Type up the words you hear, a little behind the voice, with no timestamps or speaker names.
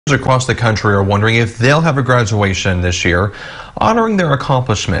Across the country are wondering if they'll have a graduation this year, honoring their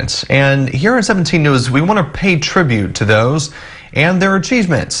accomplishments. And here at 17 News, we want to pay tribute to those and their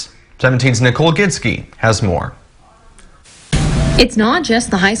achievements. 17's Nicole Gitsky has more. It's not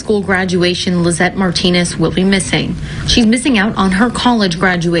just the high school graduation Lizette Martinez will be missing. She's missing out on her college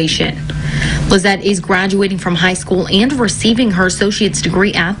graduation. Lizette is graduating from high school and receiving her associate's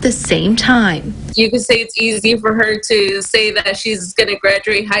degree at the same time. You could say it's easy for her to say that she's going to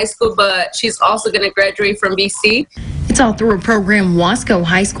graduate high school, but she's also going to graduate from BC. It's all through a program Wasco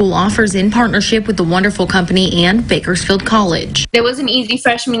High School offers in partnership with the Wonderful Company and Bakersfield College. It was an easy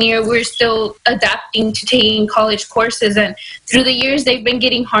freshman year. We're still adapting to taking college courses, and through the years, they've been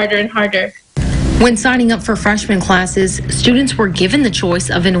getting harder and harder. When signing up for freshman classes, students were given the choice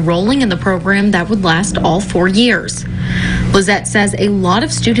of enrolling in the program that would last all 4 years. Lizette says a lot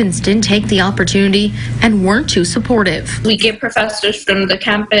of students didn't take the opportunity and weren't too supportive. We get professors from the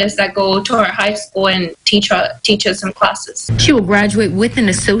campus that go to our high school and teach us some classes. She will graduate with an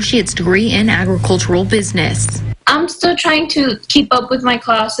associate's degree in agricultural business. I'm still trying to keep up with my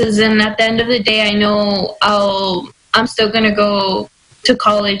classes, and at the end of the day, I know I'm still going to go to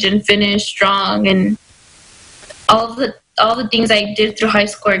college and finish strong, and all the things I did through high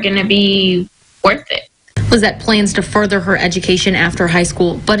school are going to be worth it. Lizette plans to further her education after high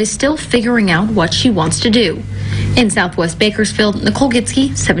school, but is still figuring out what she wants to do. In Southwest Bakersfield, Nicole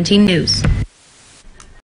Gitsky, 17 News.